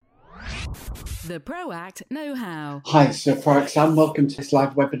The ProAct Know-How. Hi, so Forex Sam, welcome to this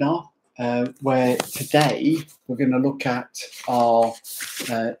live webinar where today we're going to look at our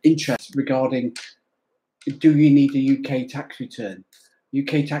interest regarding, do you need a UK tax return?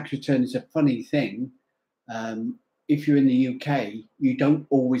 UK tax return is a funny thing. If you're in the UK, you don't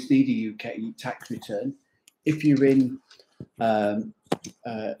always need a UK tax return. If you're in an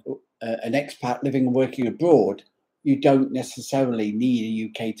expat living and working abroad, you don't necessarily need a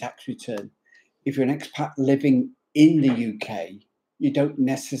UK tax return. If you're an expat living in the UK, you don't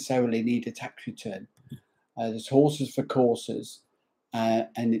necessarily need a tax return. There's horses for courses,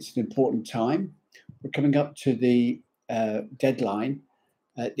 and it's an important time. We're coming up to the deadline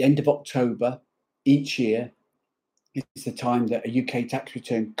at the end of October each year. It's the time that a UK tax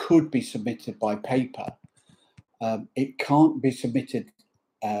return could be submitted by paper. It can't be submitted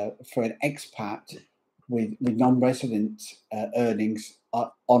for an expat with non-resident earnings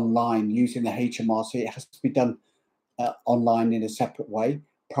online using the HMRC. It has to be done online in a separate way.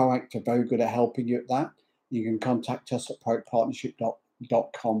 ProAct are very good at helping you at that. You can contact us at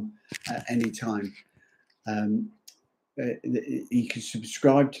proactpartnership.com at any time. You can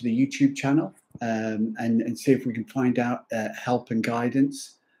subscribe to the YouTube channel and see if we can find out help and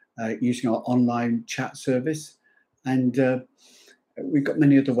guidance using our online chat service. And we've got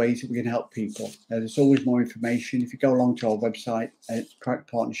many other ways that we can help people. There's always more information if you go along to our website at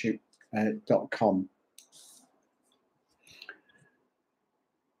proactpartnership.com.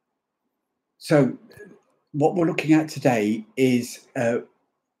 So what we're looking at today is we're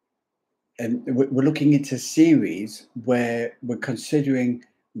looking into a series where we're considering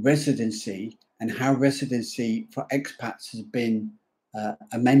residency and how residency for expats has been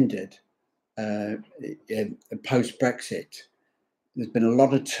amended post-Brexit. There's been a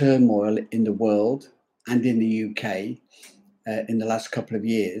lot of turmoil in the world and in the UK in the last couple of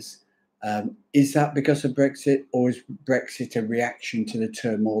years. Is that because of Brexit, or is Brexit a reaction to the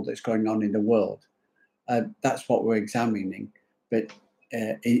turmoil that's going on in the world? That's what we're examining, but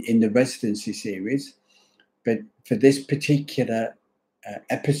in the residency series. But for this particular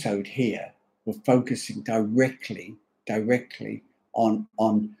episode here, we're focusing directly on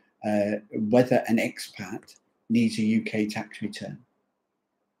whether an expat needs a UK tax return.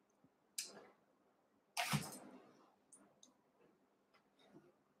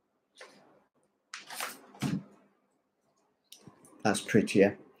 That's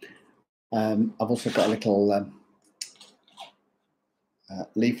prettier. I've also got a little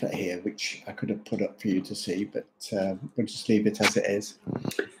leaflet here, which I could have put up for you to see, but we'll just leave it as it is.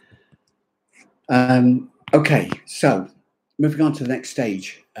 Okay, so moving on to the next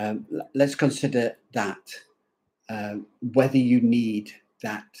stage, let's consider that whether you need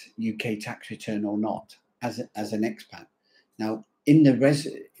that UK tax return or not as an expat. Now,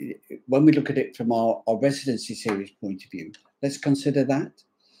 when we look at it from our residency series point of view, let's consider that.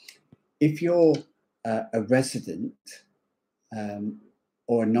 If you're a resident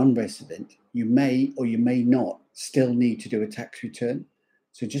or a non-resident, you may or you may not still need to do a tax return.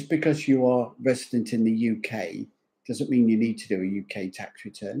 So just because you are resident in the UK doesn't mean you need to do a UK tax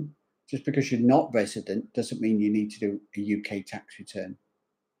return. Just because you're not resident doesn't mean you need to do a UK tax return.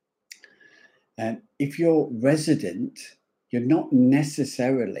 If you're resident, you're not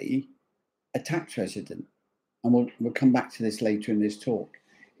necessarily a tax resident. And we'll come back to this later in this talk.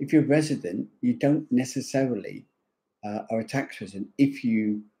 If you're resident, you don't necessarily are a tax resident if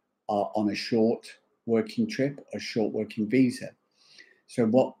you are on a short working trip or short working visa. So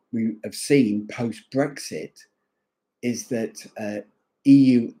what we have seen post-Brexit is that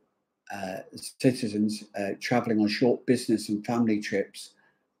EU citizens traveling on short business and family trips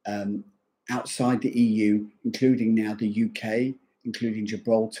outside the EU, including now the UK, including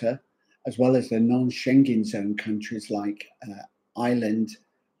Gibraltar, as well as the non-Schengen zone countries like Ireland,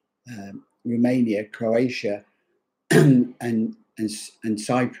 Romania, Croatia, and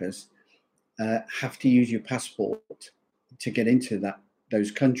Cyprus, have to use your passport to get into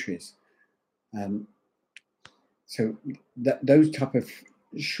those countries. So those type of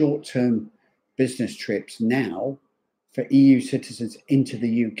short-term business trips now for EU citizens into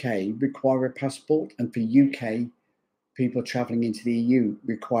the UK require a passport, and for UK people traveling into the EU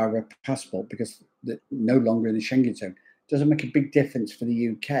require a passport because they're no longer in the Schengen zone. Doesn't make a big difference for the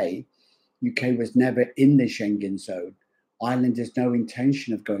UK. UK was never in the Schengen zone. Ireland has no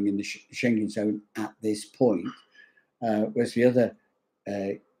intention of going in the Schengen zone at this point, whereas the other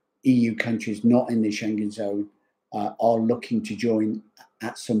EU countries not in the Schengen zone are looking to join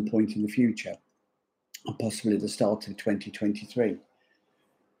at some point in the future, and possibly the start of 2023.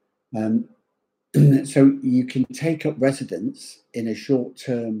 So you can take up residence in a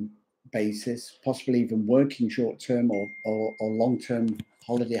short-term basis, possibly even working short-term or long-term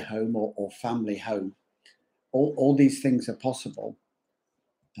holiday home or family home. All these things are possible.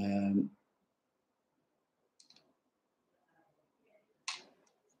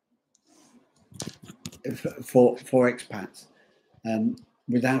 For expats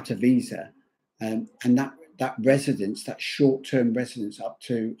without a visa, and that residence, that short-term residence up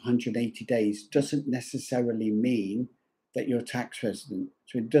to 180 days, doesn't necessarily mean that you're a tax resident.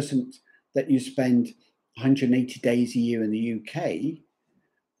 So it doesn't that you spend 180 days a year in the UK,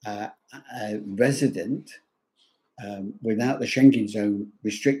 a resident without the Schengen zone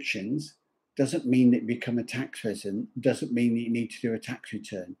restrictions, doesn't mean that you become a tax resident, doesn't mean that you need to do a tax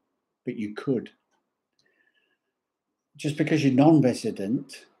return, but you could. Just because you're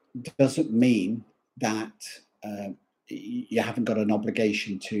non-resident doesn't mean that you haven't got an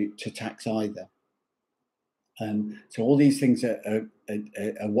obligation to tax either. So all these things are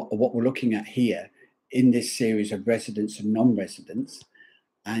what we're looking at here in this series of residents and non-residents,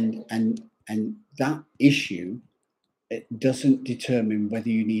 and that issue, it doesn't determine whether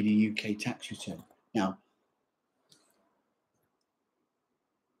you need a UK tax return. Now,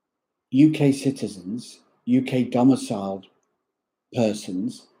 UK citizens, UK domiciled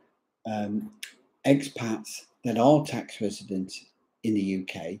persons, expats that are tax residents in the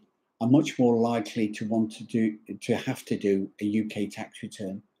UK are much more likely to want to have to do a UK tax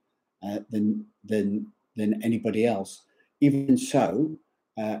return than anybody else. Even so,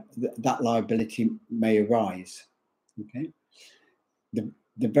 that liability may arise. Okay, the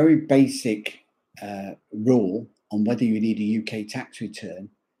very basic rule on whether you need a UK tax return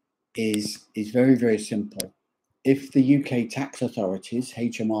is very, very simple. If the UK tax authorities,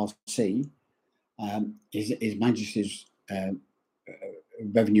 HMRC, His Majesty's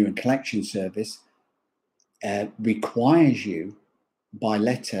Revenue and Collection Service, requires you by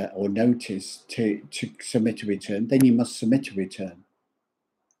letter or notice to submit a return, then you must submit a return.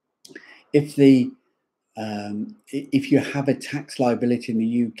 If you have a tax liability in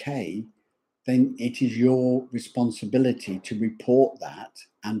the UK, then it is your responsibility to report that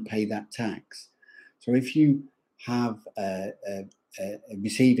and pay that tax. So if you have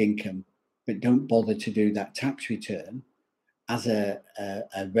receive income but don't bother to do that tax return as a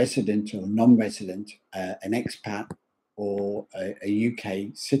resident or non-resident, an expat or a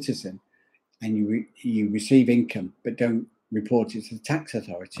UK citizen, and you receive income but don't report it to the tax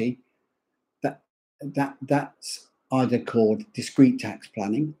authority, that's either called discrete tax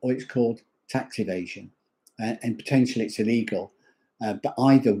planning or it's called tax evasion, and potentially it's illegal. But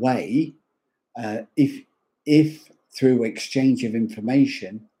either way, if through exchange of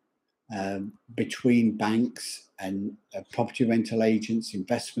information between banks and property rental agents,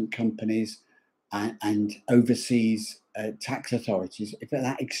 investment companies, and overseas tax authorities, if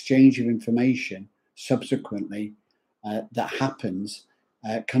that exchange of information subsequently that happens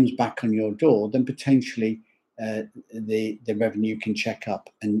comes back on your door, then potentially the revenue can check up.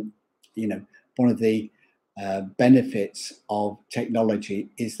 And one of the benefits of technology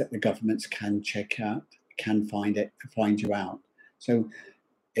is that the governments can find you out. So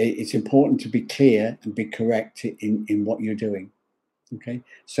it's important to be clear and be correct in what you're doing. Okay,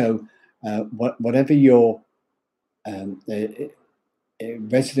 so whatever your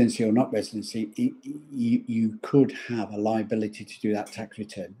residency or not residency, you could have a liability to do that tax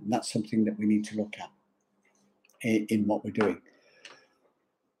return, and that's something that we need to look at in what we're doing.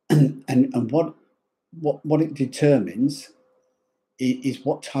 And what it determines is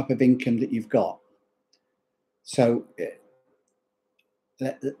what type of income that you've got. So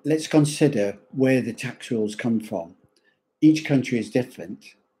let's consider where the tax rules come from. Each country is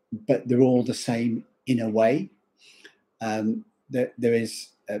different, but they're all the same in a way. There is,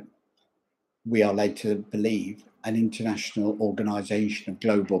 we are led to believe, an international organization of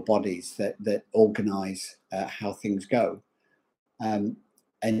global bodies that organize how things go. And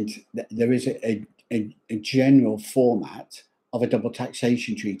there is a general format of a double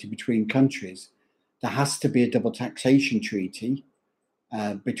taxation treaty between countries. There has to be a double taxation treaty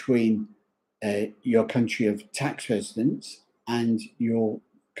between your country of tax residence and your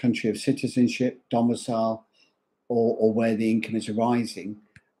country of citizenship, domicile, or where the income is arising,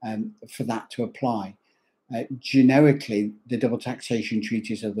 for that to apply. Generically, the double taxation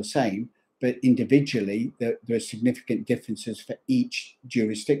treaties are the same, but individually, there are significant differences for each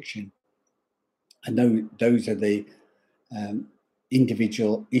jurisdiction. And those are the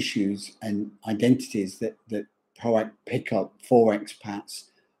individual issues and identities that pick up for expats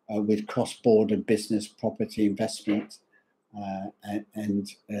with cross-border business, property investment,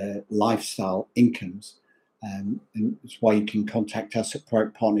 and lifestyle incomes. And that's why you can contact us at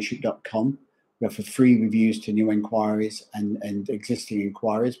proactpartnership.com. We offer free reviews to new inquiries and existing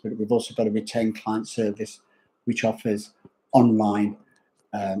inquiries, but we've also got a retained client service which offers online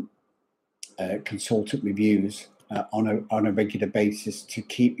consultant reviews on a regular basis to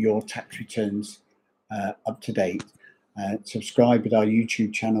keep your tax returns up to date. Subscribe at our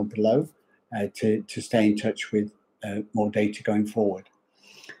YouTube channel below to stay in touch with more data going forward.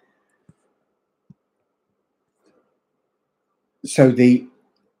 So the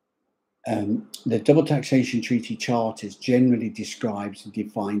Double Taxation Treaty Charters generally describes and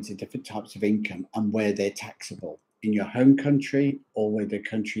defines the different types of income and where they're taxable in your home country or where the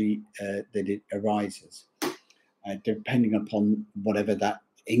country that it arises, depending upon whatever that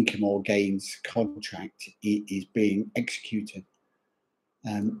income or gains contract is being executed.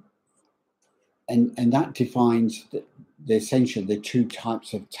 And that defines essentially the two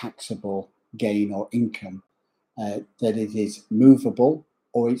types of taxable gain or income, that it is movable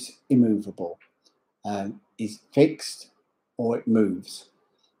or it's immovable, is fixed or it moves.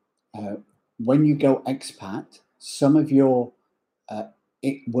 When you go expat, some of your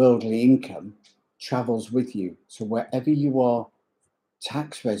worldly income travels with you. So wherever you are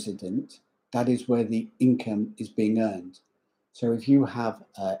tax resident, that is where the income is being earned. So if you have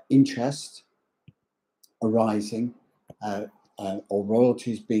interest arising or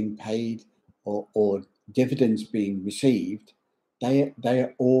royalties being paid or dividends being received, they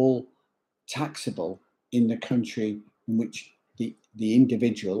are all taxable in the country in which the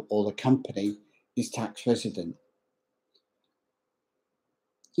individual or the company is tax resident.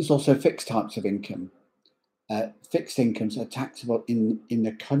 There's also fixed types of income. Fixed incomes are taxable in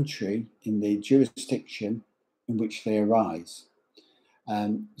the country, in the jurisdiction in which they arise.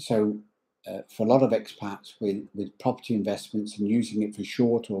 So for a lot of expats with property investments and using it for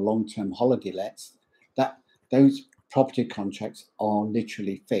short or long-term holiday lets, those property contracts are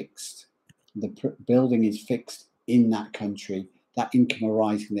literally fixed. The building is fixed in that country. That income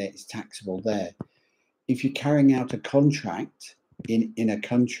arising there is taxable there. If you're carrying out a contract in a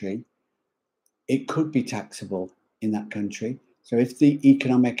country, it could be taxable in that country. So if the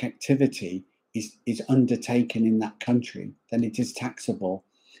economic activity is undertaken in that country, then it is taxable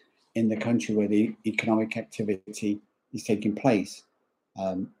in the country where the economic activity is taking place.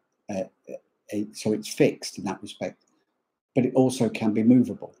 So it's fixed in that respect, but it also can be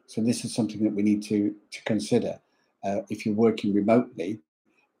movable. So this is something that we need to consider. If you're working remotely,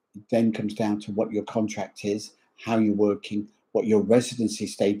 it then comes down to what your contract is, how you're working, what your residency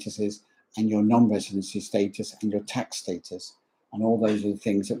status is, and your non-residency status and your tax status. And all those are the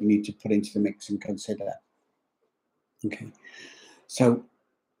things that we need to put into the mix and consider. Okay, so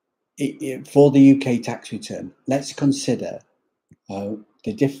for the UK tax return, let's consider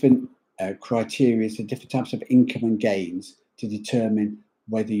the different criteria, the different types of income and gains to determine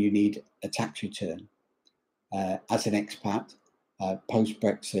whether you need a tax return as an expat,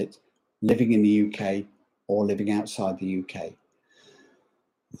 post-Brexit, living in the UK or living outside the UK.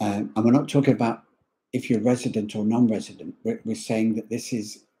 And we're not talking about if you're resident or non-resident. We're saying that this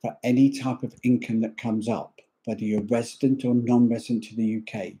is for any type of income that comes up, whether you're resident or non-resident to the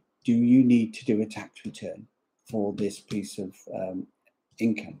UK. Do you need to do a tax return for this piece of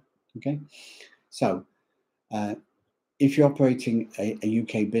income? Okay, so if you're operating a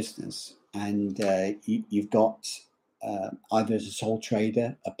UK business and you've got either as a sole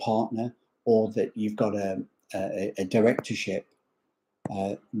trader, a partner, or that you've got a directorship,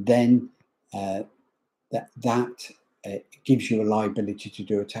 then that gives you a liability to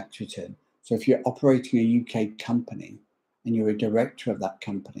do a tax return. So if you're operating a UK company and you're a director of that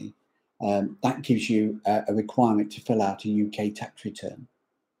company, that gives you a requirement to fill out a UK tax return.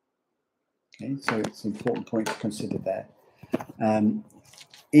 Okay, so it's an important point to consider there.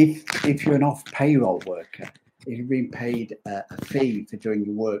 If you're an off-payroll worker, if you're being paid a fee for doing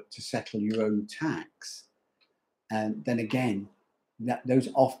your work to settle your own tax, then again, those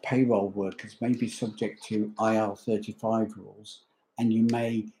off-payroll workers may be subject to IR35 rules, and you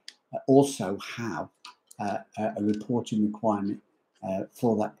may also have a reporting requirement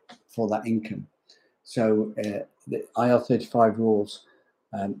for that income. So the IR35 rules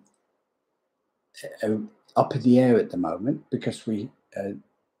are up in the air at the moment because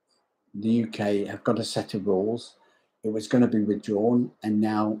the UK have got a set of rules. It was going to be withdrawn, and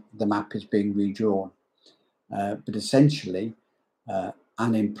now the map is being redrawn. But essentially,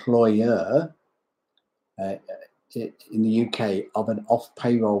 an employer in the UK of an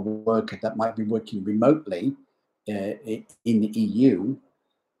off-payroll worker that might be working remotely in the EU,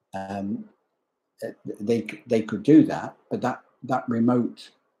 they could do that, but that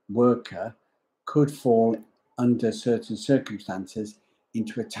remote worker could fall under certain circumstances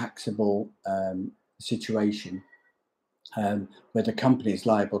into a taxable situation where the company is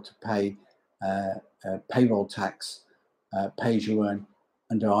liable to pay payroll tax, pay as you earn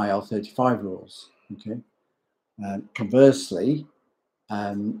under IR35 rules. Okay. Conversely,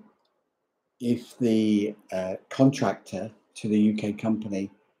 if the contractor to the UK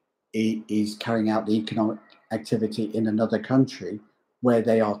company is carrying out the economic activity in another country where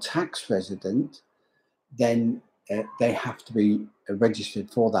they are tax resident, then they have to be registered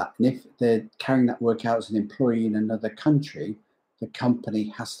for that. And if they're carrying that work out as an employee in another country, the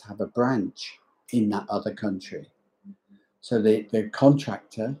company has to have a branch in that other country. So the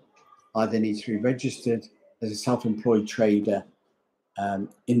contractor either needs to be registered as a self-employed trader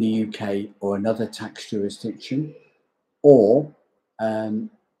in the UK or another tax jurisdiction, or there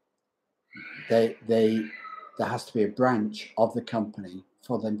has to be a branch of the company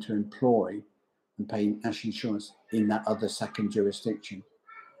for them to employ and pay national insurance in that other second jurisdiction.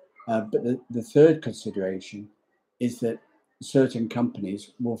 But the third consideration is that certain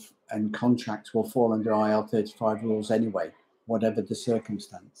companies and contracts will fall under IR35 rules anyway, whatever the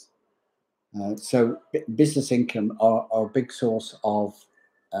circumstance. So business income are a big source of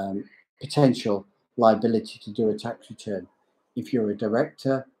potential liability to do a tax return. If you're a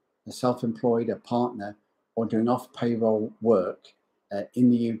director, a self-employed, a partner, or doing off-payroll work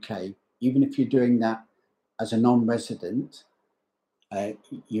in the UK, even if you're doing that as a non-resident,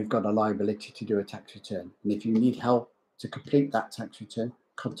 you've got a liability to do a tax return. And if you need help to complete that tax return,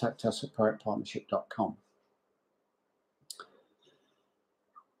 contact us at proactpartnership.com.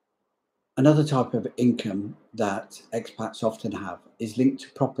 Another type of income that expats often have is linked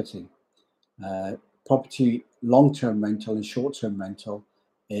to property. Property, long-term rental and short-term rental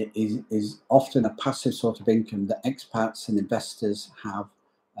is often a passive sort of income that expats and investors have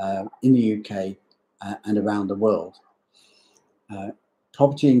in the UK and around the world.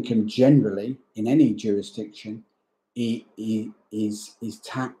 Property income generally in any jurisdiction is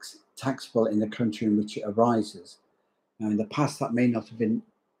taxable in the country in which it arises. Now, in the past, that may not have been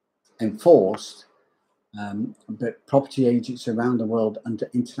enforced, but property agents around the world under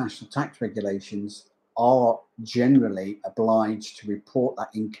international tax regulations are generally obliged to report that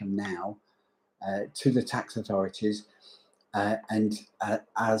income now to the tax authorities, and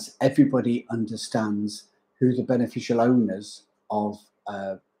as everybody understands who the beneficial owners of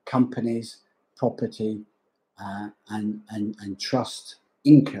companies, property, and trust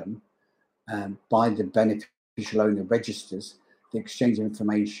income by the beneficial owner registers, the exchange of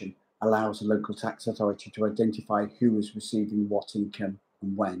information allows a local tax authority to identify who is receiving what income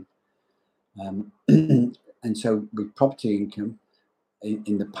and when. And so with property income,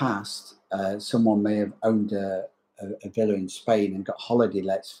 in the past, someone may have owned a villa in Spain and got holiday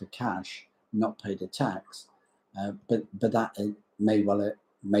lets for cash, not paid a tax, but that may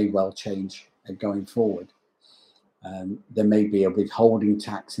well change going forward. There may be a withholding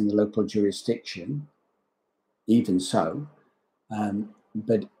tax in the local jurisdiction, even so,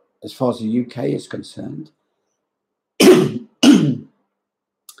 but as far as the UK is concerned, if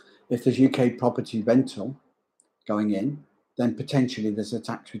there's UK property rental going in, then potentially there's a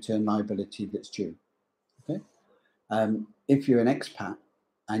tax return liability that's due. Okay, if you're an expat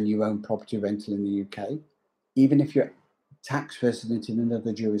and you own property rental in the UK, even if you're tax resident in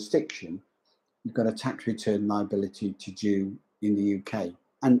another jurisdiction, you've got a tax return liability to due in the UK,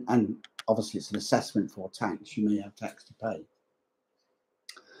 and obviously it's an assessment for tax. You may have tax to pay.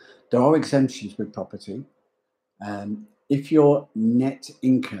 There are exemptions with property. If your net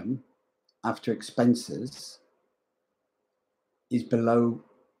income after expenses is below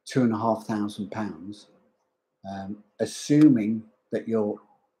 £2,500, assuming that your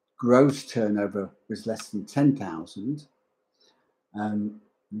gross turnover was less than 10,000,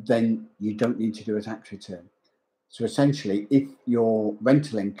 then you don't need to do a tax return. So essentially, if your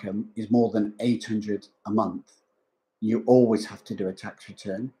rental income is more than 800 a month, you always have to do a tax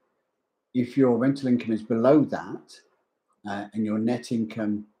return. If your rental income is below that and your net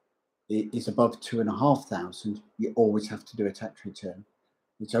income is above 2,500, you always have to do a tax return.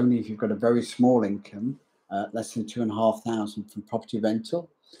 It's only if you've got a very small income, less than 2,500 from property rental,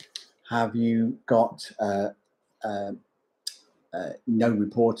 have you got no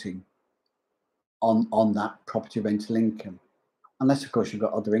reporting on that property rental income, unless of course you've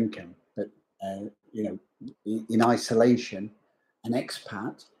got other income. But in isolation, an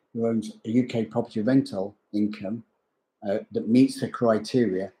expat who owns a UK property rental income that meets the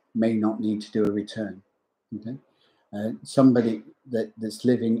criteria may not need to do a return. Okay, somebody that's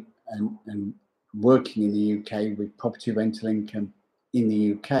living and working in the UK with property rental income in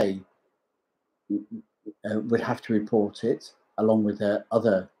the UK would have to report it along with their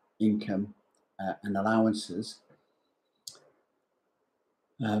other income and allowances.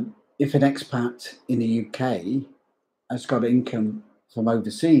 If an expat in the UK has got income from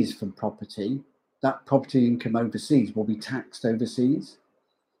overseas from property, that property income overseas will be taxed overseas,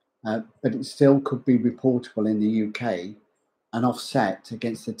 but it still could be reportable in the UK and offset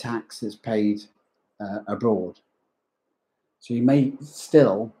against the tax that's paid abroad. So you may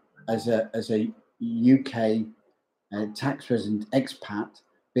still, as a UK tax resident expat,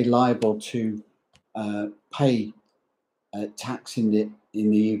 be liable to pay tax in the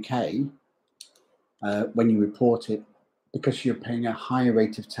UK when you report it, because you're paying a higher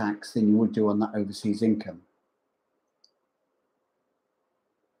rate of tax than you would do on that overseas income.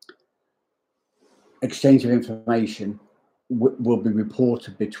 Exchange of information will be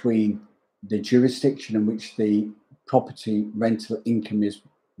reported between the jurisdiction in which the property rental income is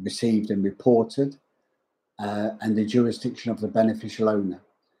received and reported and the jurisdiction of the beneficial owner.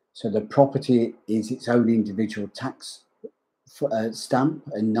 So the property is its own individual tax stamp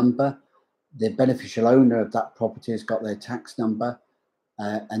and number. The beneficial owner of that property has got their tax number,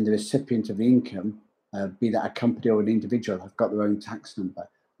 and the recipient of the income, be that a company or an individual, have got their own tax number.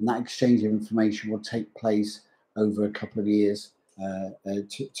 And that exchange of information will take place over a couple of years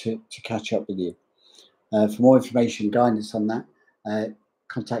to catch up with you. For more information and guidance on that,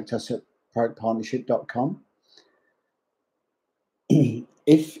 contact us at productpartnership.com.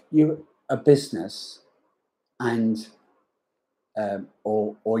 If you're a business and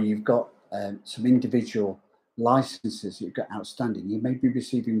or you've got some individual licenses you've got outstanding, you may be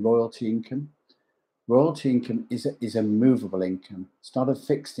receiving royalty income. Royalty income is a movable income. It's not a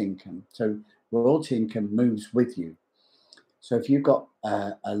fixed income. So royalty income moves with you. So if you've got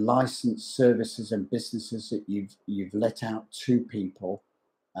a licensed services and businesses that you've let out to people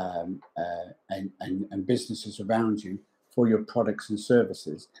and businesses around you for your products and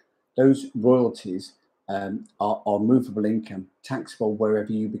services, those royalties are movable income, taxable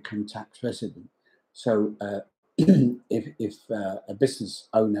wherever you become tax resident. So if a business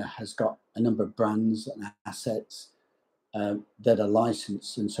owner has got a number of brands and assets that are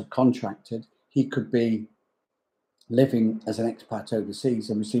licensed and subcontracted, he could be living as an expat overseas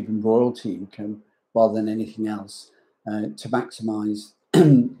and receiving royalty income rather than anything else to maximise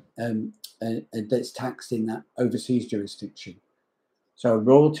that's taxed in that overseas jurisdiction. So a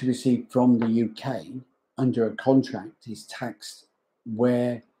royalty received from the UK under a contract is taxed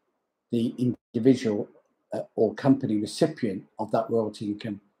where the individual or company recipient of that royalty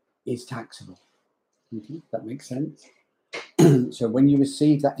income is taxable. That makes sense. So when you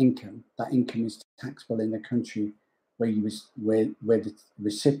receive that income is taxable in the country where the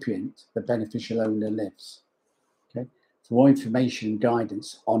recipient, the beneficial owner, lives. Okay. For more information and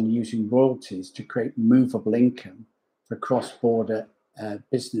guidance on using royalties to create movable income for cross-border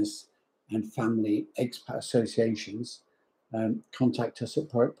business and family expat associations, contact us at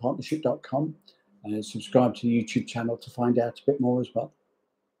productpartnership.com and subscribe to the YouTube channel to find out a bit more as well.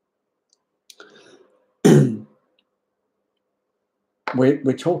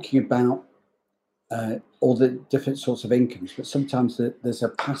 We're talking about all the different sorts of incomes, but sometimes there's a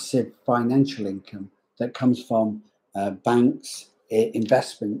passive financial income that comes from banks,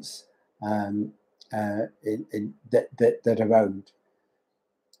 investments that are owned.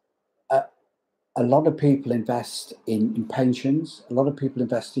 A lot of people invest in pensions. A lot of people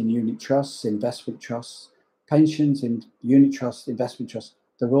invest in unit trusts, investment trusts. Pensions and unit trusts, investment trusts,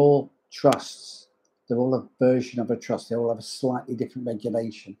 they're all trusts. They're all a version of a trust. They all have a slightly different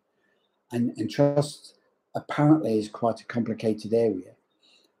regulation. And trust apparently is quite a complicated area.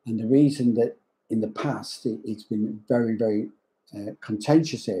 And the reason that in the past it's been a very, very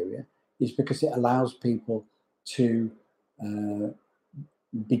contentious area is because it allows people to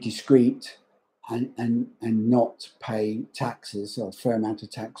be discreet and not pay taxes or a fair amount of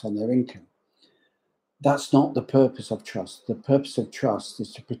tax on their income. That's not the purpose of trust. The purpose of trust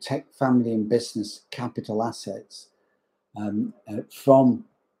is to protect family and business capital assets from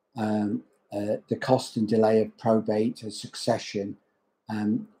the cost and delay of probate, a succession,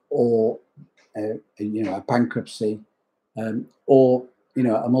 or a bankruptcy, or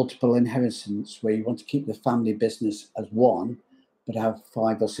a multiple inheritance where you want to keep the family business as one, but have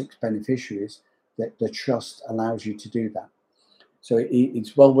 5 or 6 beneficiaries. That the trust allows you to do that. So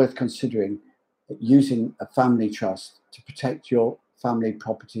it's well worth considering using a family trust to protect your family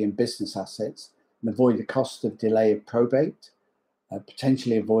property and business assets and avoid the cost of delay of probate,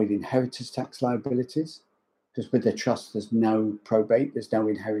 potentially avoid inheritance tax liabilities, because with the trust there's no probate, there's no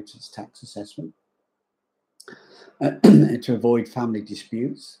inheritance tax assessment, and to avoid family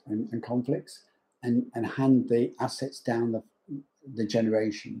disputes and conflicts, and hand the assets down the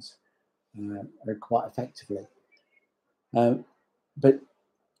generations quite effectively. But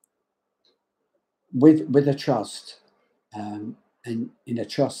with a trust, and in a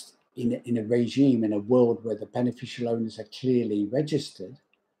trust, in a regime, in a world where the beneficial owners are clearly registered,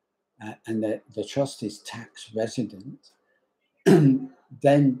 and the trust is tax resident,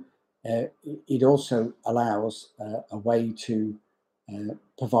 then it also allows a way to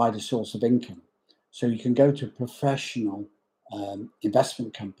provide a source of income. So you can go to a professional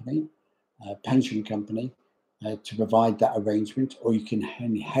investment company, pension company, to provide that arrangement, or you can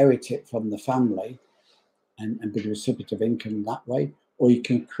inherit it from the family and be the recipient of income that way, or you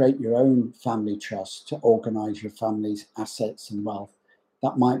can create your own family trust to organise your family's assets and wealth.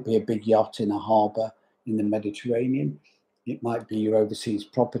 That might be a big yacht in a harbour in the Mediterranean. It might be your overseas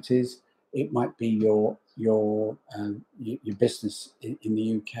properties. It might be your business in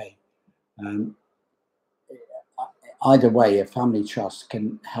the UK. Either way, a family trust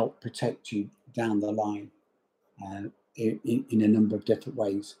can help protect you down the line in a number of different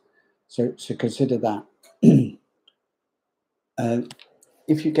ways. So consider that.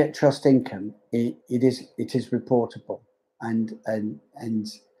 If you get trust income, it is reportable, and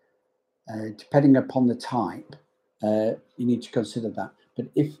depending upon the type, you need to consider that. But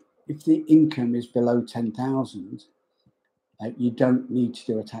if the income is below 10,000, you don't need to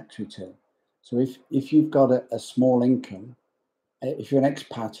do a tax return. So if you've got a small income, if you're an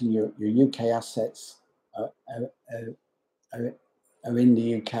expat and your UK assets are in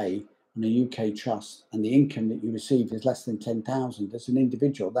the UK on a UK trust, and the income that you receive is less than 10,000, as an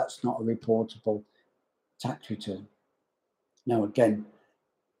individual, that's not a reportable tax return. Now, again,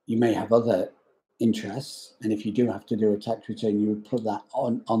 you may have other interests, and if you do have to do a tax return, you would put that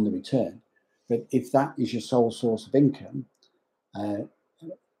on the return. But if that is your sole source of income,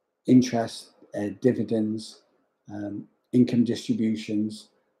 interest, dividends, income distributions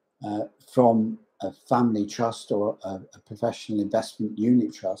from a family trust or a professional investment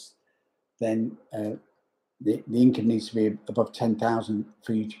unit trust, then the income needs to be above 10,000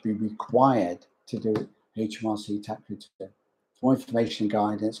 for you to be required to do HMRC tax return. For more information and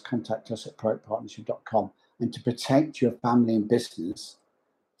guidance, contact us at proactpartnership.com. And to protect your family and business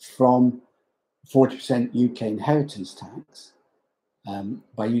from 40% UK inheritance tax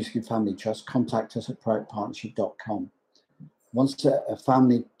by using a family trust, contact us at proactpartnership.com. Once a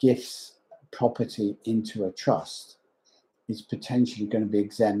family gifts property into a trust, it's potentially going to be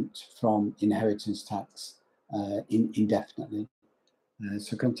exempt from inheritance tax indefinitely.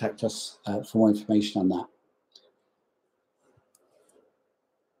 So contact us for more information on that.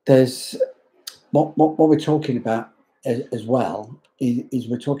 There's what we're talking about as well is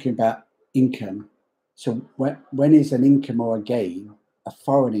we're talking about income. So when is an income or a gain a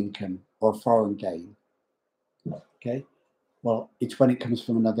foreign income or a foreign gain? Okay, well, it's when it comes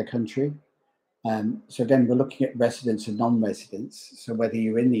from another country. So again, we're looking at residents and non-residents. So whether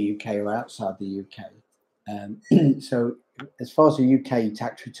you're in the UK or outside the UK. So as far as the UK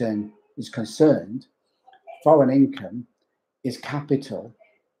tax return is concerned, foreign income is capital,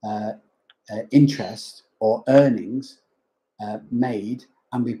 interest or earnings made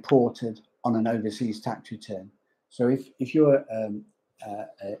and reported on an overseas tax return. So if you're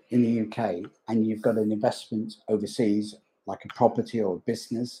in the UK and you've got an investment overseas, like a property or a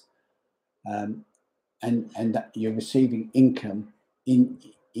business, and that you're receiving income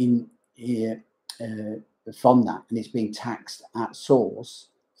from that, and it's being taxed at source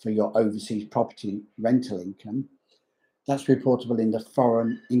for your overseas property rental income, that's reportable in the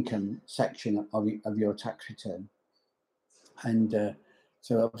foreign income section of your tax return. And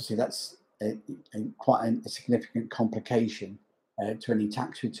so obviously that's quite a significant complication to any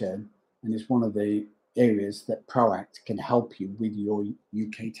tax return, and it's one of the areas that ProAct can help you with your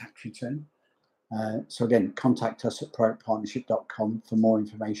UK tax return. So again, contact us at proactpartnership.com for more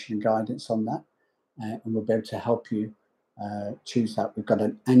information and guidance on that, and we'll be able to help you choose that. We've got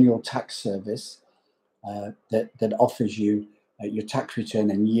an annual tax service that offers you your tax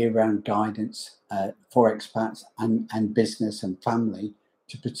return and year-round guidance for expats and business and family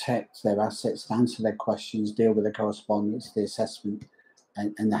to protect their assets, answer their questions, deal with the correspondence, the assessment,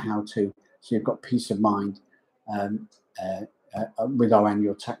 and the how-to. So you've got peace of mind with our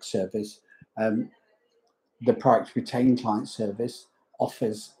annual tax service. The ProAct Retain Client Service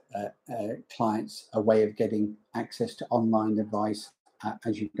offers clients a way of getting access to online advice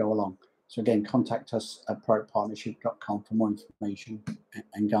as you go along. So again, contact us at proactpartnership.com for more information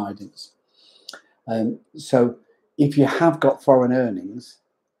and guidance. So if you have got foreign earnings,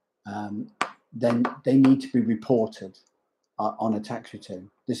 then they need to be reported on a tax return.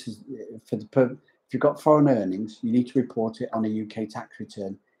 This is if you've got foreign earnings, you need to report it on a UK tax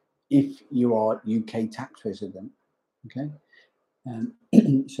return if you are UK tax resident. Okay.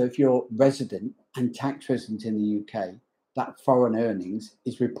 So if you're resident and tax resident in the UK, that foreign earnings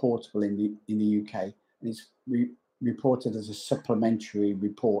is reportable in the UK, and it's reported as a supplementary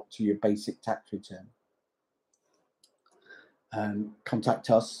report to your basic tax return. Contact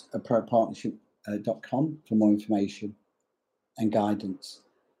us at proactpartnership.com for more information and guidance.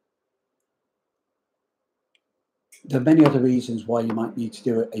 There are many other reasons why you might need to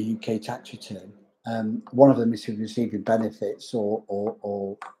do a UK tax return. One of them is if you're receiving benefits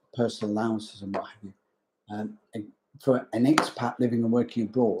or personal allowances and what have you. For an expat living and working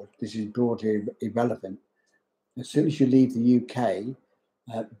abroad, this is broadly irrelevant. As soon as you leave the UK,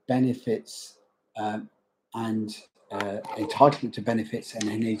 benefits and entitlement to benefits and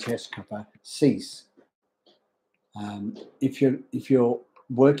NHS cover cease. If you're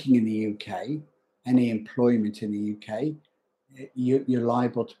working in the UK, any employment in the UK, you're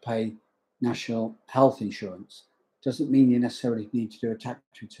liable to pay national health insurance. Doesn't mean you necessarily need to do a tax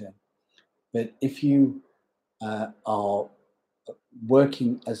return. But if you are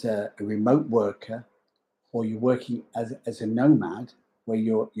working as a remote worker, or you're working as a nomad, where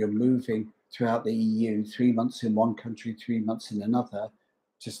you're moving throughout the EU, 3 months in one country, 3 months in another,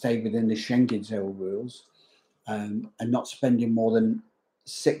 to stay within the Schengen zone rules, and not spending more than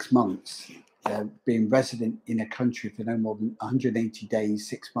 6 months being resident in a country for no more than 180 days,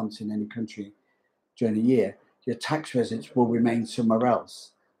 6 months in any country during the year, your tax residence will remain somewhere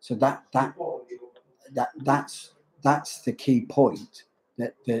else. So that's the key point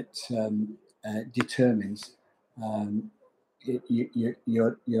that determines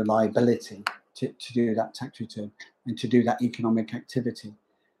your liability to do that tax return and to do that economic activity.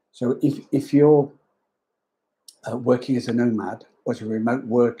 So if you're working as a nomad or as a remote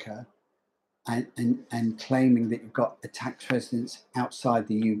worker and claiming that you've got a tax residence outside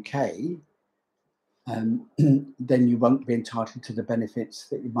the UK, then you won't be entitled to the benefits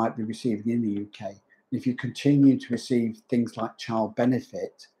that you might be receiving in the UK. If you continue to receive things like child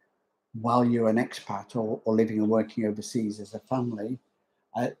benefit while you're an expat or living and working overseas as a family,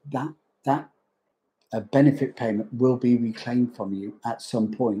 that benefit payment will be reclaimed from you at some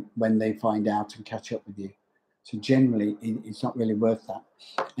point when they find out and catch up with you. So generally, it's not really worth that.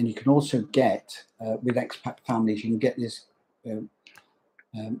 And you can also get, with expat families, you can get this,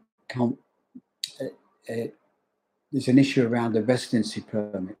 there's an issue around the residency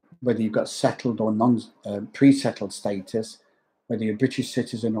permit, whether you've got settled or pre-settled status, whether you're a British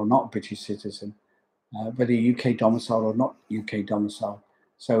citizen or not a British citizen, whether you're UK domicile or not UK domicile.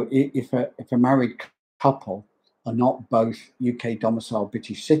 So if a married couple are not both UK domicile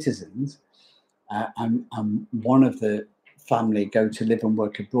British citizens, and one of the family go to live and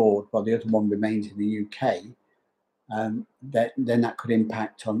work abroad while the other one remains in the UK, then that could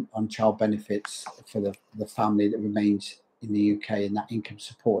impact on child benefits for the family that remains in the UK and that income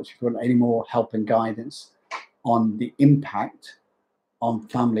support. If you want any more help and guidance on the impact on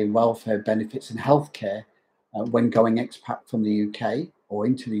family welfare benefits and healthcare when going expat from the UK or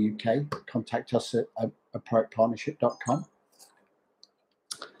into the UK, contact us at proactpartnership.com.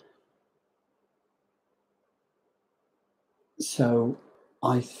 So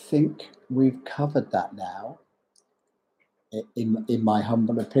I think we've covered that now, in my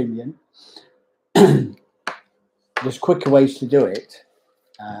humble opinion. There's quicker ways to do it,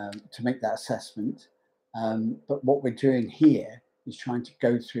 to make that assessment. But what we're doing here is trying to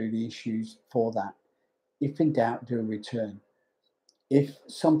go through the issues for that. If in doubt, do a return. If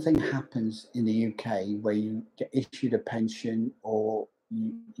something happens in the UK where you get issued a pension, or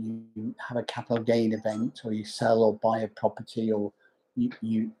you have a capital gain event, or you sell or buy a property, or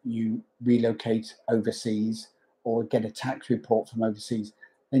you relocate overseas, or get a tax report from overseas,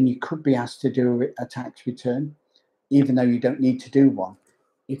 then you could be asked to do a tax return, even though you don't need to do one.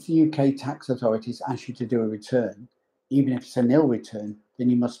 If the UK tax authorities ask you to do a return, even if it's a nil return, then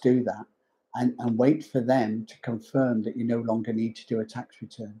you must do that and wait for them to confirm that you no longer need to do a tax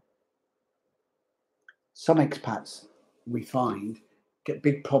return. Some expats, we find, get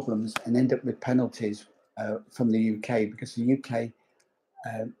big problems and end up with penalties from the UK, because the UK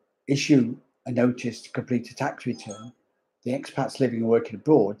issue a notice to complete a tax return. The expats living and working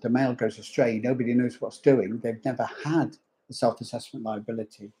abroad, the mail goes astray, nobody knows what's doing, they've never had a self-assessment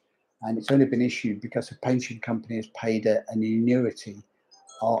liability, and it's only been issued because a pension company has paid an annuity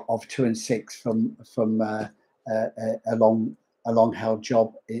of 2 and 6 from a long held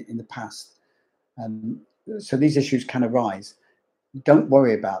job in the past. So these issues can arise. Don't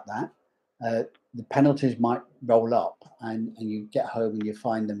worry about that. The penalties might roll up, and you get home and you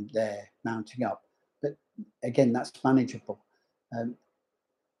find them there mounting up. again, that's manageable.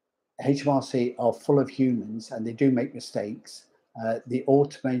 HMRC are full of humans and they do make mistakes. The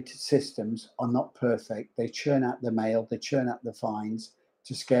automated systems are not perfect. They churn out the mail, they churn out the fines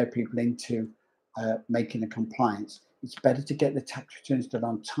to scare people into making a compliance. It's better to get the tax returns done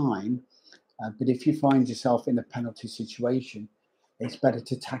on time, but if you find yourself in a penalty situation, it's better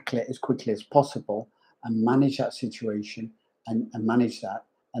to tackle it as quickly as possible and manage that situation and manage that.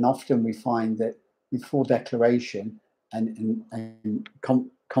 And often we find that with full declaration and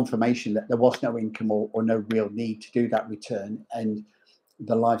confirmation that there was no income or no real need to do that return, and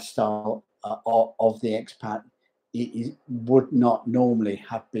the lifestyle of the expat would not normally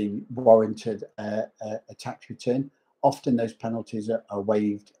have been warranted a tax return. Often those penalties are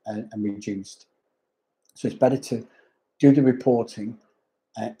waived and reduced. So it's better to do the reporting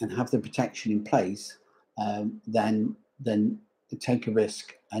and have the protection in place than take a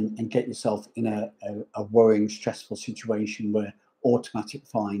risk and get yourself in a worrying, stressful situation where automatic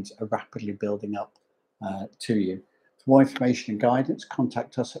fines are rapidly building up to you. For more information and guidance,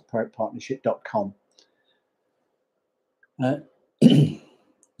 contact us at proactpartnership.com.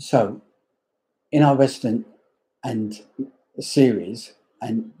 So, in our resident and series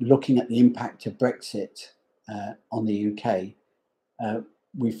and looking at the impact of Brexit on the UK,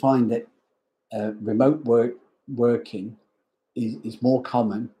 we find that remote working is more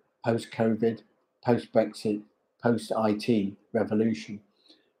common post-COVID, post-Brexit, post-IT revolution.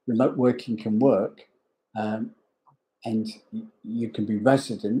 Remote working can work, and you can be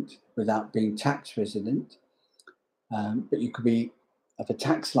resident without being tax resident, but you could be of a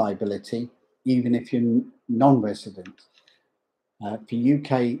tax liability even if you're non-resident. For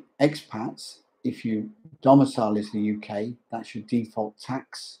UK expats, if you domicile is the UK, that's your default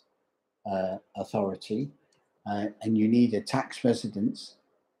tax authority, and you need a tax residence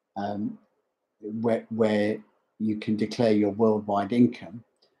where you can declare your worldwide income.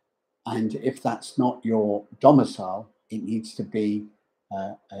 And if that's not your domicile, it needs to be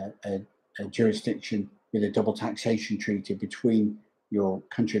a jurisdiction with a double taxation treaty between your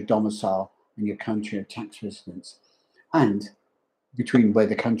country of domicile and your country of tax residence, and between where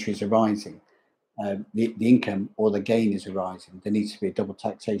the country is arising, the income or the gain is arising. There needs to be a double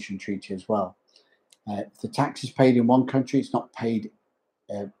taxation treaty as well. If the tax is paid in one country, it's not paid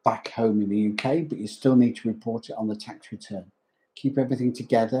back home in the UK, but you still need to report it on the tax return. Keep everything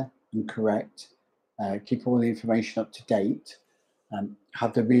together and correct. Keep all the information up to date.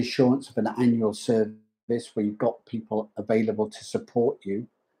 Have the reassurance of an annual service where you've got people available to support you,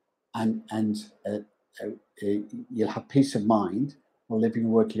 and you'll have peace of mind while living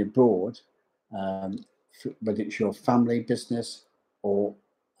and working abroad, whether it's your family business or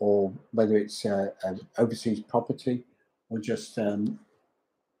whether it's overseas property or just a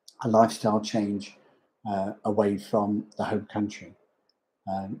lifestyle change away from the home country.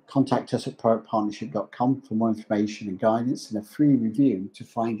 Contact us at proactpartnership.com for more information and guidance and a free review to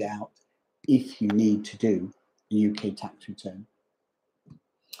find out if you need to do a UK tax return.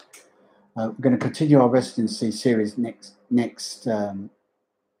 We're going to continue our residency series next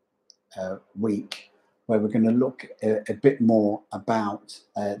week, where we're going to look a bit more about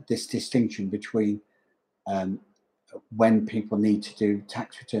this distinction between when people need to do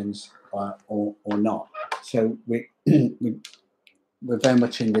tax returns or not. So we're very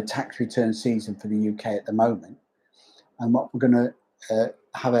much in the tax return season for the UK at the moment, and what we're going to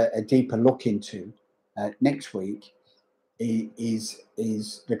have a deeper look into next week is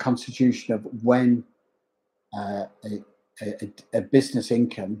the constitution of when a business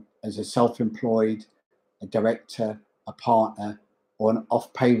income as a self-employed, a director, a partner, or an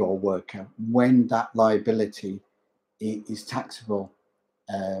off-payroll worker, when that liability is taxable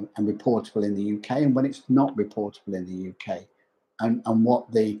and reportable in the UK, and when it's not reportable in the UK, and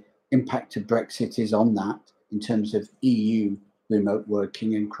what the impact of Brexit is on that in terms of EU remote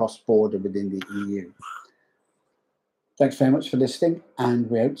working and cross-border within the EU. Thanks very much for listening, and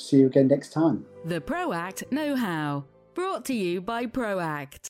we hope to see you again next time. The ProAct Know-How, brought to you by ProAct.